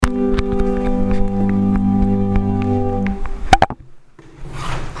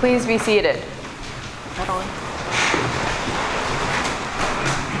Please be seated.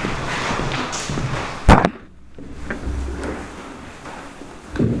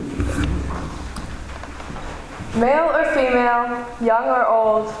 Male or female, young or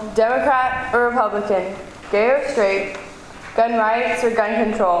old, Democrat or Republican, gay or straight, gun rights or gun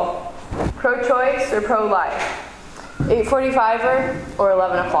control, pro-choice or pro-life, 8:45er or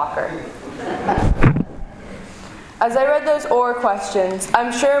 11 o'clocker. As I read those or questions,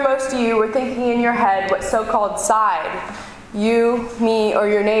 I'm sure most of you were thinking in your head what so-called side you, me, or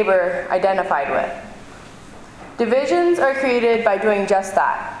your neighbor identified with. Divisions are created by doing just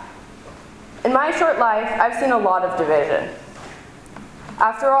that. In my short life, I've seen a lot of division.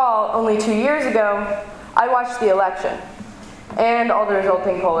 After all, only 2 years ago, I watched the election and all the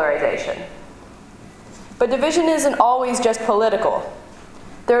resulting polarization. But division isn't always just political.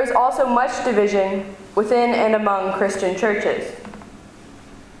 There is also much division within and among Christian churches.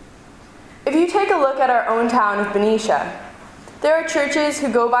 If you take a look at our own town of Benicia, there are churches who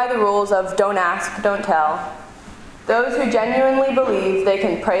go by the rules of don't ask, don't tell, those who genuinely believe they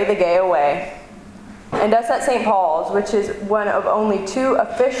can pray the gay away, and us at St. Paul's, which is one of only 2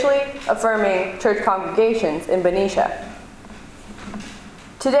 officially affirming church congregations in Benicia.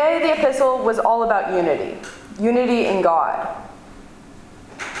 Today, the epistle was all about unity in God.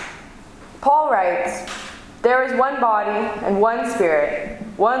 Paul writes, "There is one body and one Spirit,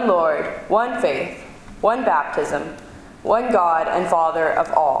 one Lord, one faith, one baptism, one God and Father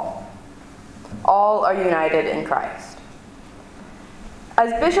of all. All are united in Christ."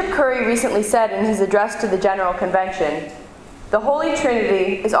 As Bishop Curry recently said in his address to the General Convention, the Holy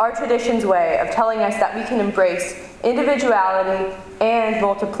Trinity is our tradition's way of telling us that we can embrace individuality and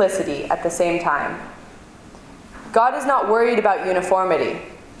multiplicity at the same time. God is not worried about uniformity.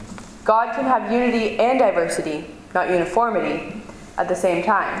 God can have unity and diversity, not uniformity, at the same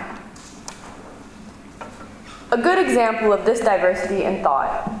time. A good example of this diversity in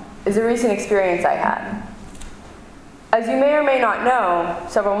thought is a recent experience I had. As you may or may not know,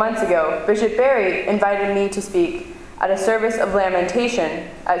 several months ago, Bishop Barry invited me to speak at a service of lamentation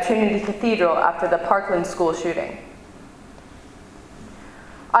at Trinity Cathedral after the Parkland school shooting.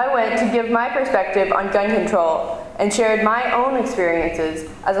 I went to give my perspective on gun control and shared my own experiences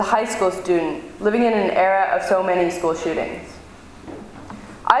as a high school student living in an era of so many school shootings.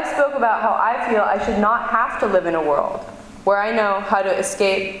 I spoke about how I feel I should not have to live in a world where I know how to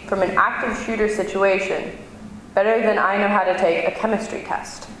escape from an active shooter situation better than I know how to take a chemistry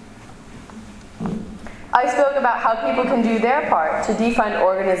test. I spoke about how people can do their part to defund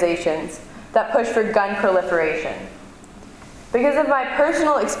organizations that push for gun proliferation. Because of my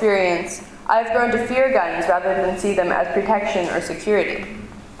personal experience, I've grown to fear guns rather than see them as protection or security.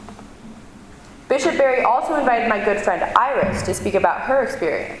 Bishop Barry also invited my good friend Iris to speak about her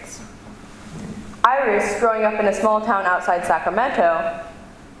experience. Iris, growing up in a small town outside Sacramento,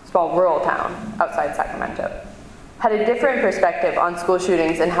 small rural town outside Sacramento, had a different perspective on school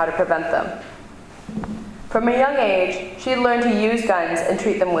shootings and how to prevent them. From a young age, she had learned to use guns and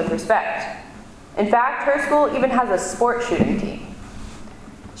treat them with respect. In fact, her school even has a sports shooting team.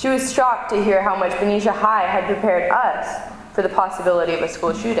 She was shocked to hear how much Benicia High had prepared us for the possibility of a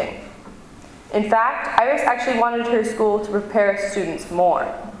school shooting. In fact, Iris actually wanted her school to prepare students more.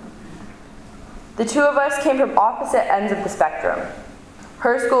 The two of us came from opposite ends of the spectrum.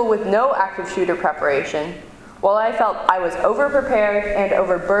 Her school with no active shooter preparation, while I felt I was overprepared and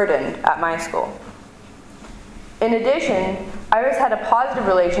overburdened at my school. In addition, Iris had a positive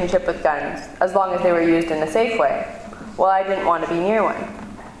relationship with guns as long as they were used in a safe way, while I didn't want to be near one.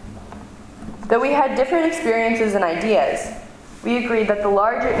 Though we had different experiences and ideas, we agreed that the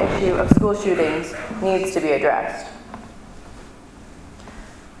larger issue of school shootings needs to be addressed.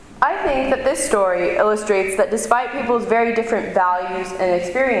 I think that this story illustrates that despite people's very different values and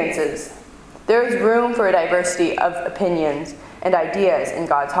experiences, there is room for a diversity of opinions and ideas in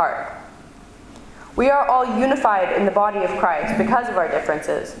God's heart. We are all unified in the body of Christ because of our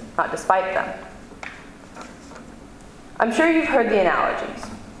differences, not despite them. I'm sure you've heard the analogies.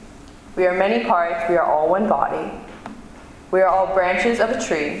 We are many parts, we are all one body. We are all branches of a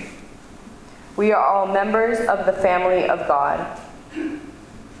tree. We are all members of the family of God.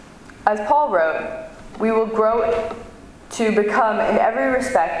 As Paul wrote, we will grow to become, in every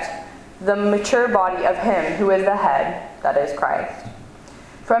respect, the mature body of Him who is the head, that is Christ.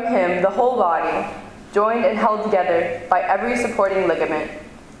 From Him, the whole body, joined and held together by every supporting ligament,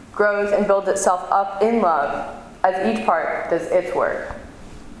 grows and builds itself up in love as each part does its work.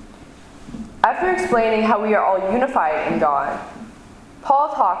 After explaining how we are all unified in God, Paul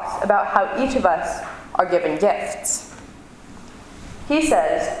talks about how each of us are given gifts. He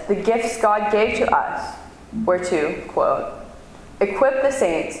says the gifts God gave to us were to, quote, equip the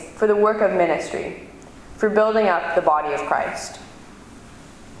saints for the work of ministry, for building up the body of Christ.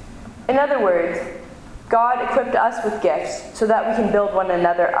 In other words, God equipped us with gifts so that we can build one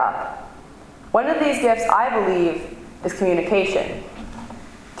another up. One of these gifts, I believe, is communication.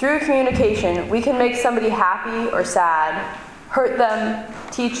 Through communication, we can make somebody happy or sad, hurt them,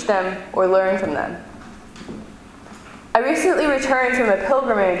 teach them, or learn from them. I recently returned from a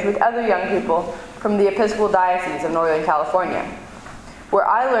pilgrimage with other young people from the Episcopal Diocese of Northern California, where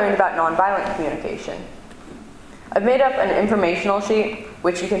I learned about nonviolent communication. I've made up an informational sheet,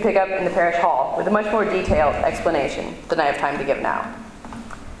 which you can pick up in the parish hall, with a much more detailed explanation than I have time to give now.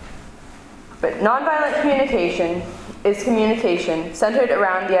 But nonviolent communication is communication centered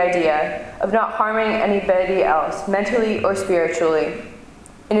around the idea of not harming anybody else mentally or spiritually,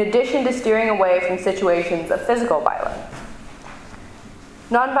 in addition to steering away from situations of physical violence.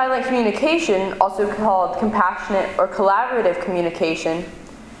 Nonviolent communication, also called compassionate or collaborative communication,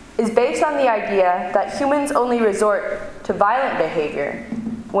 is based on the idea that humans only resort to violent behavior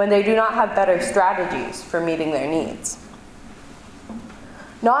when they do not have better strategies for meeting their needs.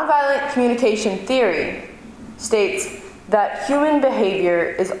 Nonviolent communication theory states that human behavior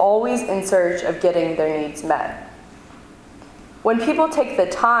is always in search of getting their needs met. When people take the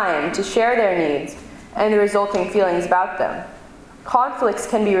time to share their needs and the resulting feelings about them, conflicts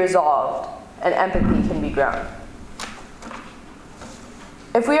can be resolved and empathy can be grown.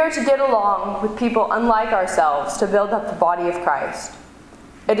 If we are to get along with people unlike ourselves to build up the body of Christ,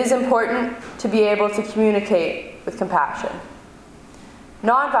 it is important to be able to communicate with compassion.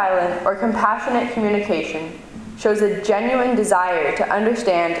 Nonviolent or compassionate communication shows a genuine desire to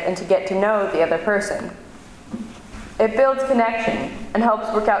understand and to get to know the other person. It builds connection and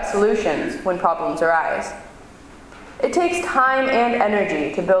helps work out solutions when problems arise. It takes time and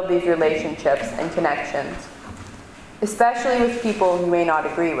energy to build these relationships and connections, especially with people you may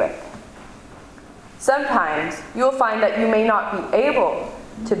not agree with. Sometimes you will find that you may not be able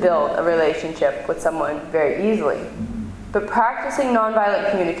to build a relationship with someone very easily, but practicing nonviolent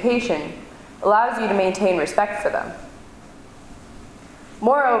communication allows you to maintain respect for them.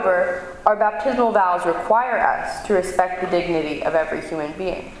 Moreover, our baptismal vows require us to respect the dignity of every human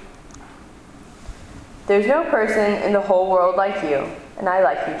being. There's no person in the whole world like you, and I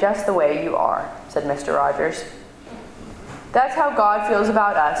like you just the way you are, said Mr. Rogers. That's how God feels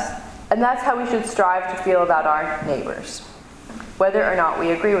about us, and that's how we should strive to feel about our neighbors, whether or not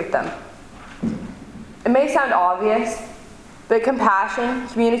we agree with them. It may sound obvious, but compassion,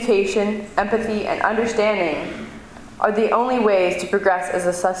 communication, empathy, and understanding are the only ways to progress as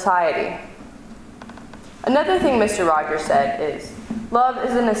a society. Another thing Mr. Rogers said is, love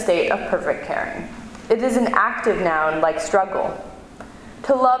isn't a state of perfect caring. It is an active noun like struggle.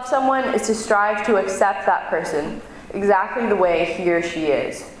 To love someone is to strive to accept that person exactly the way he or she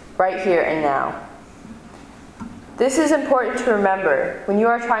is, right here and now. This is important to remember when you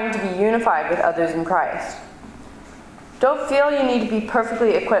are trying to be unified with others in Christ. Don't feel you need to be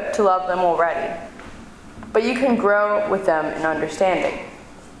perfectly equipped to love them already, but you can grow with them in understanding.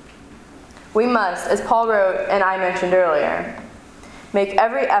 We must, as Paul wrote and I mentioned earlier, make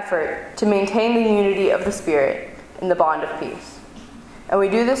every effort to maintain the unity of the Spirit in the bond of peace. And we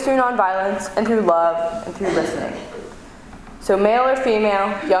do this through nonviolence and through love and through listening. So male or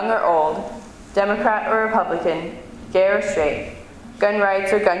female, young or old, Democrat or Republican, gay or straight, gun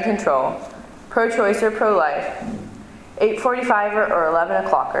rights or gun control, pro-choice or pro-life, 8:45er or 11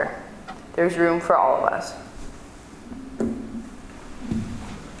 o'clocker, there's room for all of us.